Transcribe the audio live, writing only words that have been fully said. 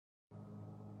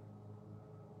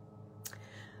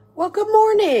Well, good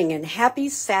morning and happy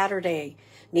Saturday.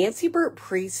 Nancy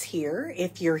Burt-Preece here.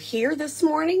 If you're here this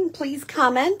morning, please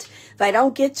comment. If I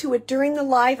don't get to it during the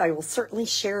live, I will certainly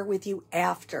share with you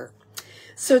after.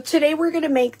 So today we're going to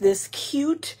make this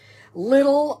cute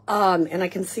little, and I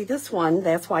can see this one.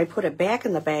 That's why I put it back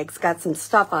in the bag. It's got some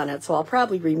stuff on it, so I'll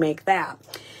probably remake that.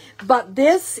 But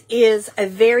this is a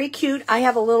very cute, I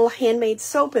have a little handmade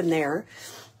soap in there,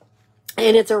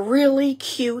 and it's a really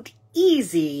cute,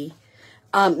 easy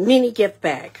mini gift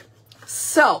bag.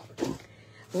 So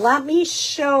let me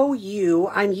show you.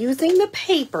 I'm using the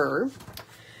paper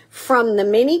from the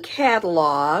mini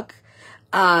catalog,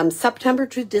 September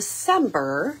to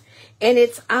December, and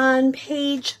it's on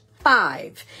page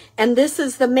 5. And this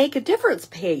is the Make a Difference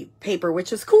paper,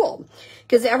 which is cool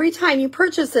because every time you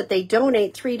purchase it, they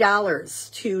donate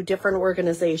 $3 to different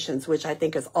organizations, which I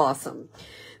think is awesome.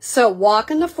 So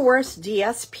Walk in the Forest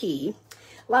DSP.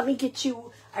 Let me get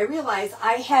you. I realized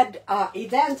I had an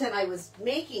event and I was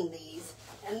making these,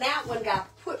 and that one got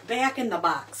put back in the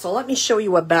box. So let me show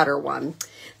you a better one.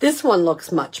 This one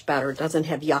looks much better. It doesn't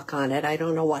have yuck on it. I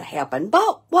don't know what happened,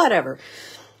 but whatever.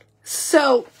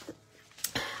 So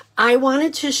I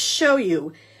wanted to show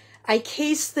you, I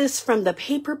cased this from the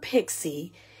Paper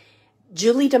Pixie,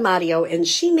 Julie DiMatteo, and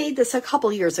she made this a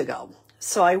couple years ago.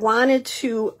 So I wanted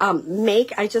to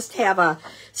I just have a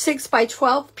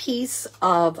 6x12 piece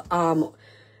of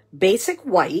basic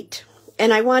white,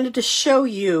 and I wanted to show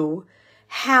you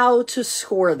how to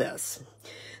score this.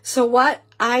 So what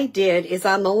I did is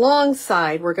on the long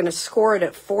side, we're going to score it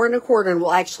at 4 1/4, and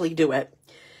we'll actually do it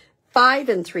 5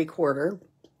 3/4,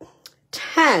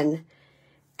 10,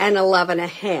 and 11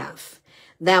 1/2.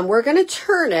 Then we're going to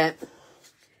turn it,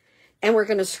 and we're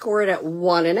going to score it at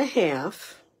 1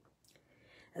 1/2.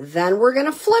 Then we're going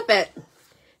to flip it,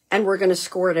 and we're going to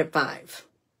score it at 5.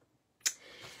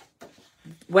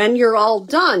 When you're all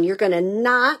done, you're going to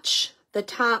notch the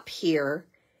top here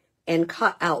and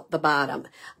cut out the bottom.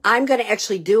 I'm going to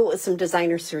actually do it with some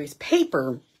Designer Series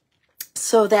paper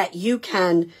so that you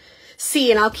can see,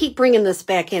 and I'll keep bringing this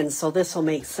back in so this will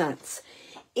make sense.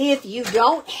 If you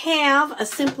don't have a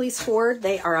Simply Scored,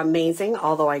 they are amazing,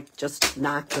 although I just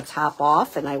knocked the top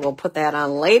off, and I will put that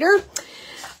on later.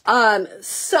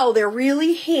 So they're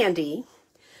really handy.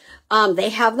 They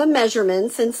have the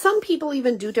measurements, and some people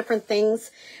even do different things.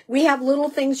 We have little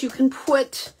things you can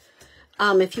put,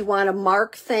 if you want to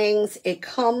mark things. It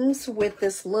comes with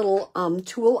this little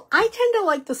tool. I tend to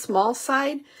like the small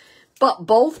side, but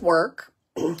both work.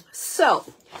 So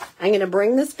I'm going to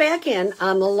bring this back in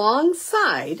on the long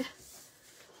side.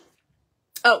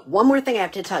 Oh, one more thing I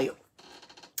have to tell you.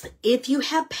 If you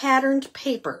have patterned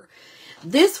paper,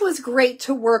 this was great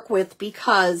to work with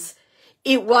because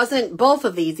it wasn't, both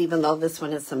of these, even though this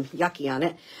one has some yucky on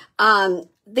it,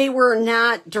 they were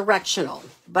not directional.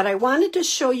 But I wanted to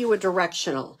show you a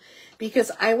directional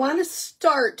because I want to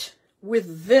start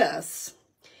with this.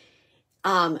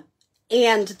 And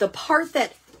the part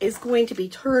that is going to be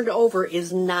turned over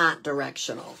is not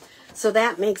directional. So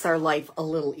that makes our life a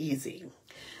little easy.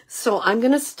 So I'm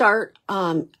going to start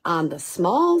on the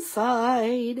small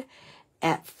side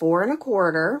at 4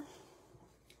 1/4.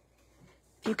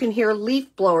 You can hear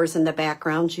leaf blowers in the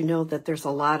background. You know that there's a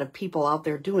lot of people out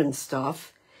there doing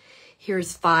stuff.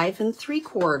 Here's 5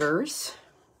 3/4.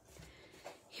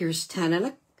 Here's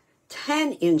 10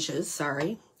 inches,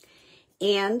 sorry,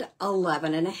 and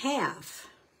 11 1/2.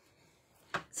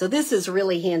 So this is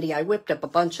really handy. I whipped up a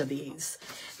bunch of these.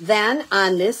 Then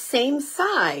on this same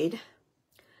side,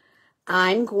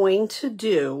 I'm going to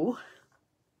do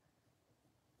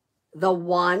the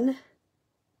 1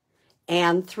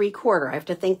 3/4. I have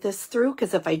to think this through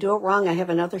because if I do it wrong, I have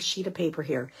another sheet of paper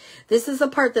here. This is the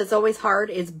part that's always hard.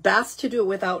 It's best to do it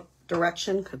without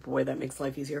direction because, boy, that makes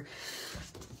life easier.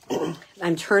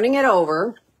 I'm turning it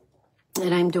over,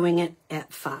 and I'm doing it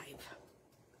at 5.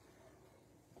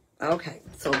 Okay,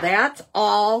 so that's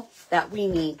all that we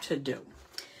need to do.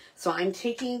 So I'm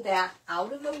taking that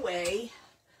out of the way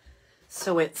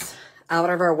so it's out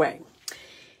of our way.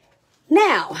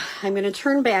 Now, I'm going to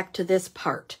turn back to this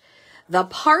part. The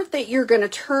part that you're going to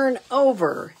turn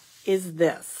over is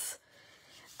this.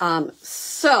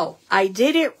 So I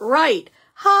did it right.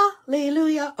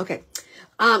 Hallelujah. Okay.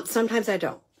 Sometimes I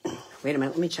don't. Wait a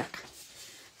minute. Let me check.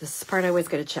 This is the part I always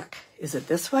got to check. Is it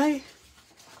this way?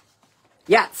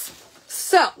 Yes.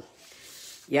 So,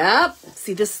 yep.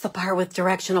 See, this is the part with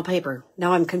directional paper.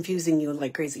 Now I'm confusing you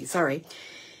like crazy. Sorry.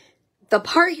 The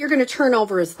part you're going to turn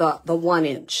over is the 1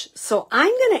 inch. So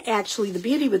I'm going to actually, the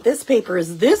beauty with this paper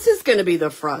is this is going to be the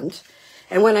front.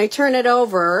 And when I turn it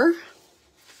over,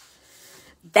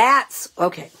 that's,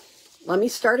 okay. let me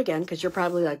start again because you're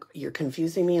probably like, you're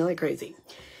confusing me like crazy.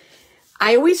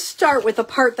 I always start with the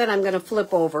part that I'm going to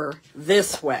flip over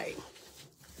this way.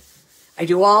 I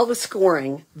do all the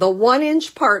scoring. The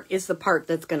 1-inch part is the part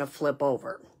that's going to flip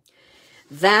over.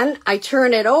 Then I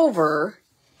turn it over,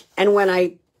 and when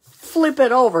I flip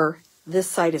it over, this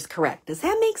side is correct. Does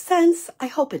that make sense? I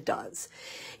hope it does.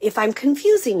 If I'm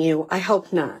confusing you, I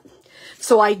hope not.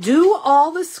 So I do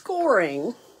all the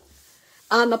scoring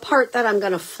on the part that I'm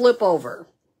going to flip over.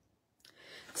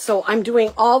 So I'm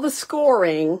doing all the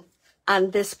scoring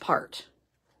on this part.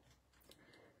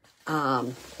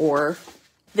 Or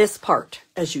this part,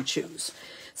 as you choose.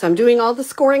 So I'm doing all the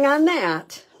scoring on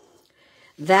that.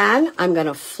 Then I'm going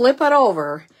to flip it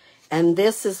over, and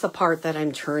this is the part that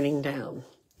I'm turning down.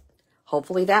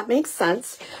 Hopefully that makes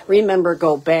sense. Remember,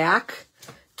 go back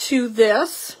to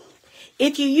this.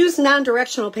 If you use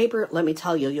non-directional paper, let me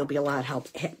tell you, you'll be a lot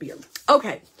happier.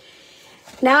 Okay,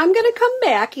 now I'm going to come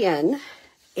back in,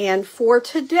 and for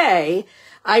today,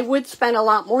 I would spend a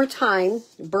lot more time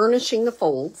burnishing the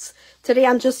folds. Today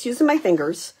I'm just using my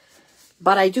fingers,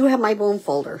 but I do have my bone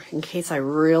folder in case I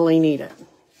really need it.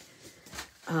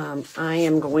 I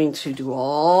am going to do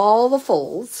all the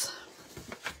folds,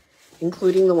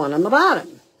 including the one on the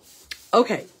bottom.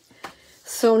 Okay,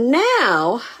 so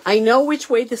now I know which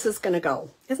way this is going to go.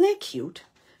 Isn't that cute?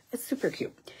 It's super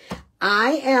cute.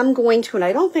 I am going to, and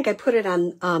I don't think I put it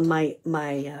on my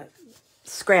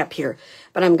scrap here,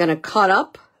 but I'm going to cut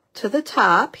up to the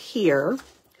top here.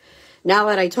 Now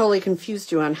that I totally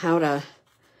confused you on how to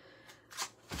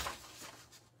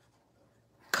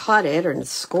cut it or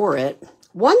score it,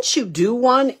 once you do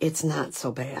one, it's not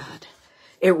so bad.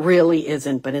 It really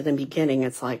isn't, but in the beginning,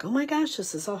 it's like, oh my gosh,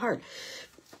 this is so hard.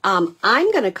 I'm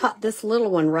going to cut this little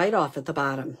one right off at the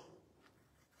bottom.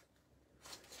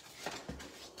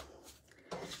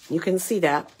 You can see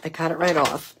that. I cut it right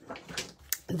off.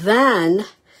 Then,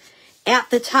 at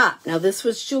the top, now this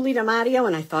was Julie DiMatteo,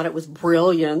 and I thought it was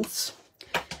brilliant.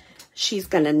 She's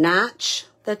going to notch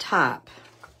the top.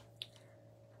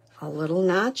 A little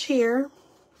notch here.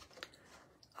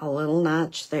 A little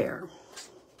notch there.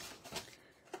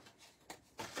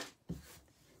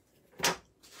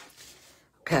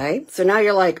 Okay, so now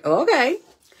you're like, okay,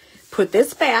 put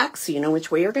this back so you know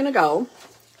which way you're going to go.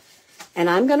 And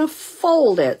I'm going to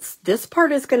fold it. This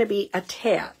part is going to be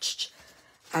attached.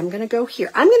 I'm going to go here.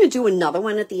 I'm going to do another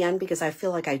one at the end because I feel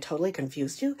like I totally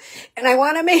confused you. And I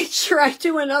want to make sure I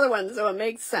do another one so it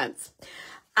makes sense.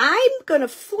 I'm going to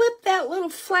flip that little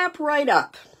flap right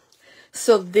up.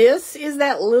 So this is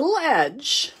that little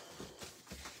edge.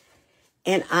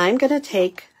 And I'm going to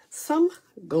take some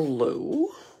glue.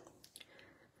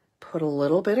 Put a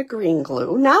little bit of green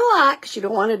glue. Not a lot because you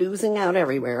don't want it oozing out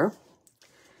everywhere.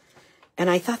 And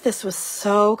I thought this was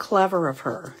so clever of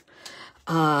her.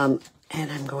 And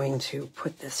I'm going to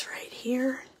put this right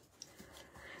here.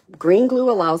 Green glue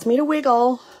allows me to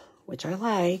wiggle, which I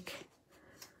like.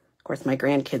 Of course, my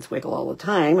grandkids wiggle all the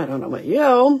time. I don't know about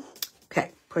you.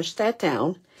 Okay, push that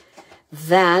down.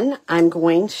 Then I'm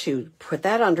going to put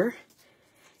that under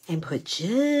and put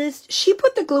she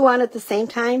put the glue on at the same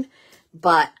time,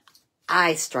 but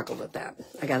I struggled with that.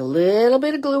 I got a little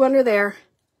bit of glue under there,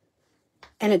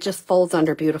 and it just folds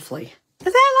under beautifully.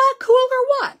 Is that not cool or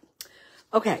what?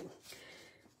 Okay.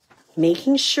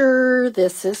 Making sure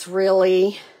this is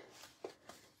really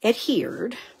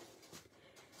adhered.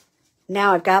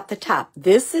 Now I've got the top.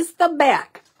 This is the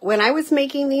back. When I was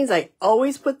making these, I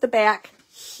always put the back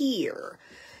here.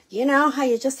 You know how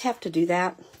you just have to do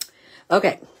that?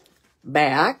 Okay,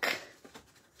 back.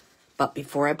 But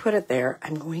before I put it there,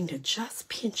 I'm going to just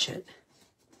pinch it.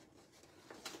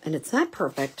 And it's not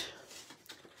perfect.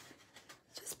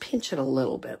 Just pinch it a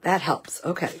little bit. That helps.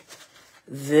 Okay.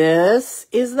 This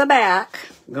is the back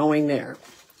going there.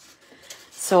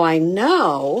 So I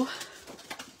know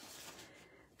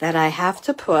that I have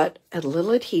to put a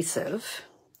little adhesive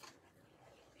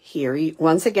here.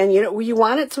 Once again, you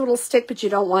want it so it'll stick, but you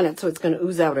don't want it so it's going to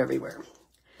ooze out everywhere.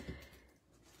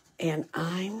 And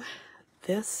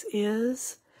this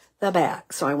is the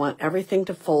back. So I want everything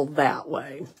to fold that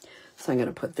way. So I'm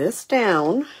going to put this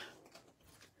down.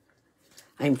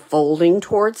 I'm folding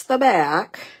towards the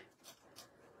back.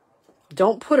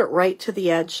 Don't put it right to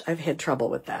the edge. I've had trouble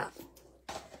with that.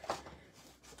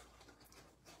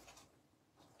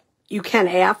 You can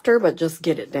after, but just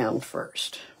get it down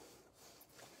first.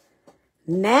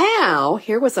 Now,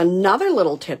 here was another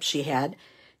little tip she had.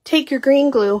 Take your green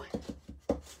glue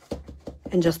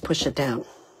and just push it down.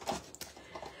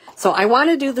 So I want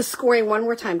to do the scoring one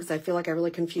more time because I feel like I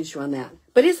really confused you on that.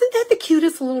 But isn't that the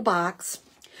cutest little box?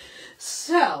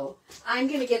 So I'm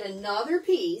going to get another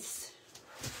piece.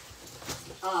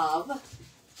 of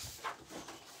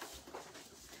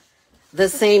the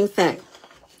same thing.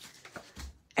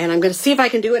 And I'm going to see if I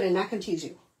can do it and not confuse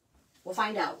you. We'll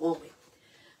find out, won't we?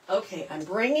 Okay, I'm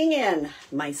bringing in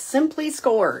my Simply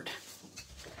Scored.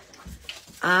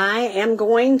 I am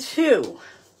going to...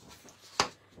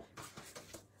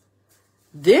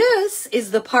 This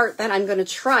is the part that I'm going to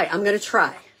try.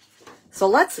 So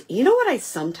let's... You know what I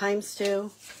sometimes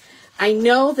do? I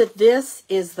know that this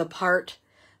is the part,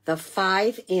 the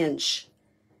 5-inch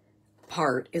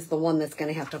part is the one that's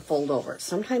going to have to fold over.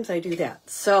 Sometimes I do that.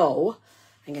 So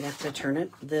I'm going to have to turn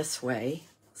it this way,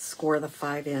 score the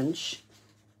 5-inch.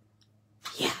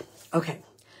 Yeah, okay.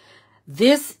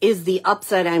 This is the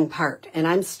upside down part, and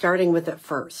I'm starting with it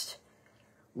first.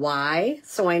 Why?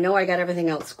 So I know I got everything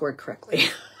else scored correctly.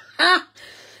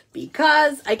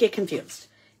 Because I get confused.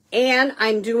 And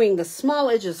I'm doing the small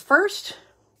edges first.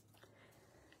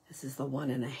 This is the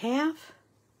 1.5.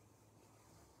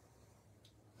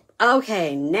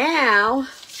 Okay, now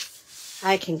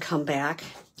I can come back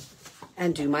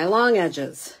and do my long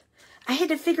edges. I had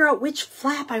to figure out which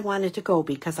flap I wanted to go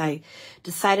because I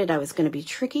decided I was going to be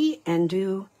tricky and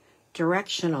do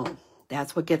directional.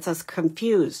 That's what gets us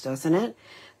confused, doesn't it?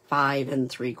 5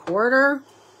 3/4,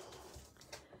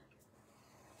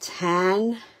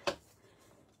 10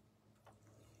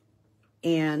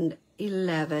 and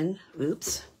 11.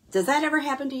 Oops. Does that ever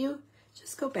happen to you?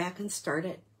 Just go back and start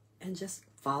it and just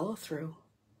follow through.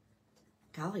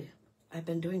 Golly, I've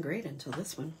been doing great until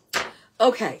this one.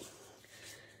 Okay.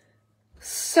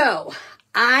 So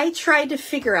I tried to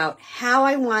figure out how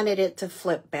I wanted it to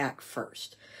flip back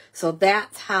first. So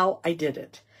that's how I did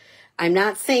it. I'm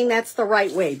not saying that's the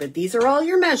right way, but these are all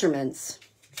your measurements.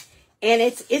 And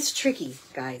it's tricky,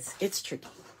 guys. It's tricky.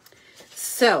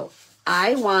 So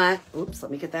I want, oops,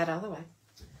 let me get that out of the way.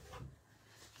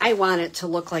 I want it to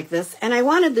look like this, and I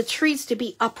wanted the trees to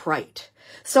be upright.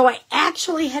 So I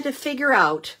actually had to figure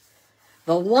out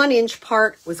the 1-inch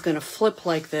part was going to flip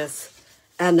like this,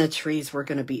 and the trees were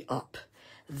going to be up.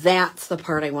 That's the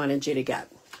part I wanted you to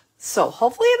get. So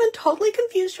hopefully I haven't totally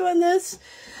confused you on this.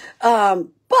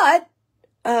 But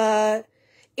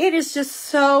it is just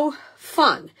so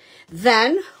fun.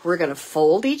 Then we're going to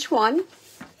fold each one.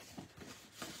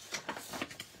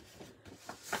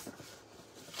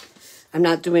 I'm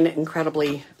not doing it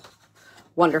incredibly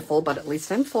wonderful, but at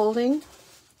least I'm folding.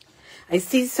 I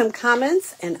see some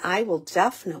comments, and I will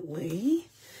definitely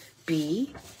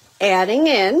be adding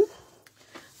in.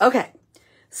 Okay,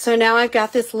 so now I've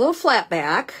got this little flat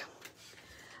back.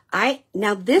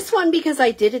 Now this one, because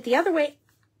I did it the other way,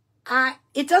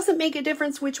 it doesn't make a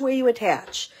difference which way you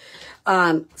attach.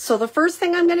 So the first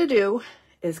thing I'm going to do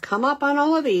is come up on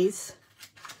all of these.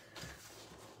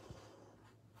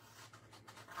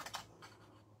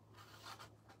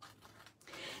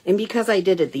 And because I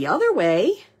did it the other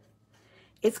way,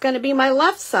 it's going to be my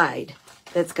left side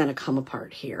that's going to come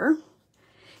apart here.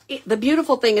 The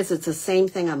beautiful thing is it's the same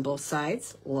thing on both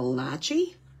sides. Little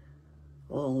notchy.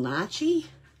 Little notchy.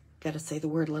 Got to say the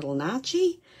word little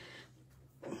notchy.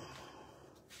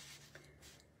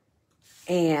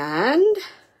 And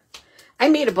I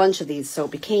made a bunch of these so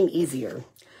it became easier.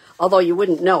 Although you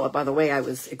wouldn't know it by the way I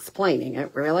was explaining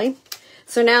it, really.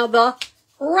 So now the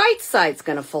right side's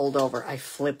going to fold over. I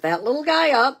flip that little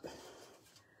guy up.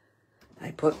 I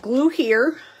put glue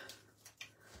here.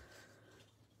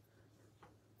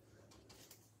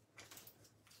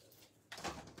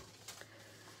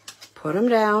 Put them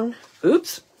down.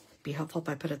 Oops. Be helpful if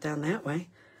I put it down that way.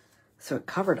 So it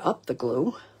covered up the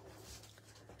glue.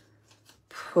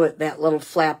 Put that little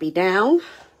flappy down.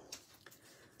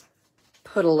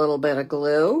 Put a little bit of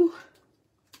glue.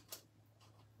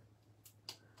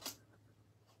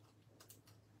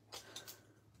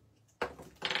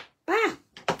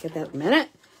 Give that a minute.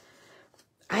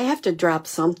 I have to drop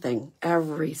something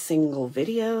every single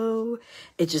video.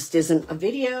 It just isn't a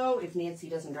video if Nancy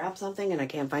doesn't drop something and I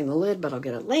can't find the lid, but I'll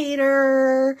get it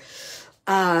later.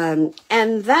 And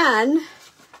then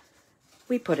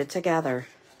we put it together.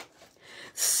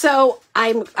 So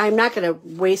I'm not going to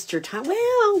waste your time.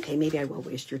 Well, okay, maybe I will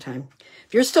waste your time.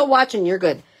 If you're still watching, you're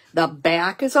good. The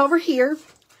back is over here.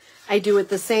 I do it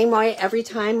the same way every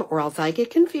time or else I get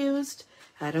confused.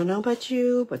 I don't know about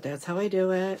you, but that's how I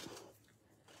do it.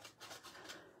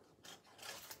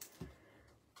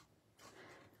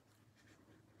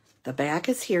 The back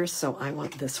is here, so I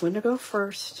want this one to go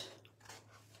first.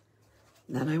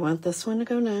 Then I want this one to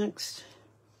go next.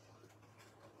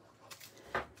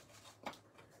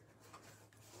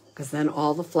 Because then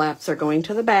all the flaps are going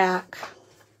to the back.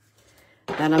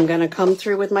 Then I'm going to come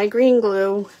through with my green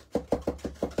glue.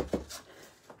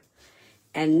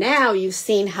 And now you've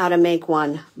seen how to make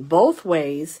one both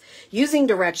ways using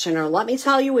directional. Let me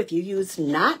tell you, if you use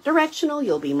not directional,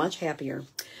 you'll be much happier.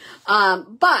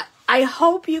 But I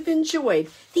hope you've enjoyed.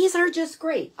 These are just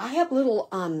great. I have little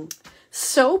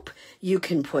soap. You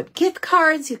can put gift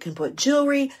cards. You can put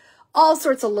jewelry. All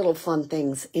sorts of little fun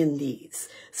things in these.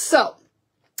 So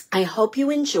I hope you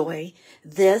enjoy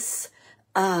this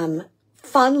fun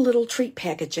little treat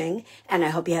packaging. And I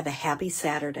hope you have a happy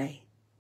Saturday.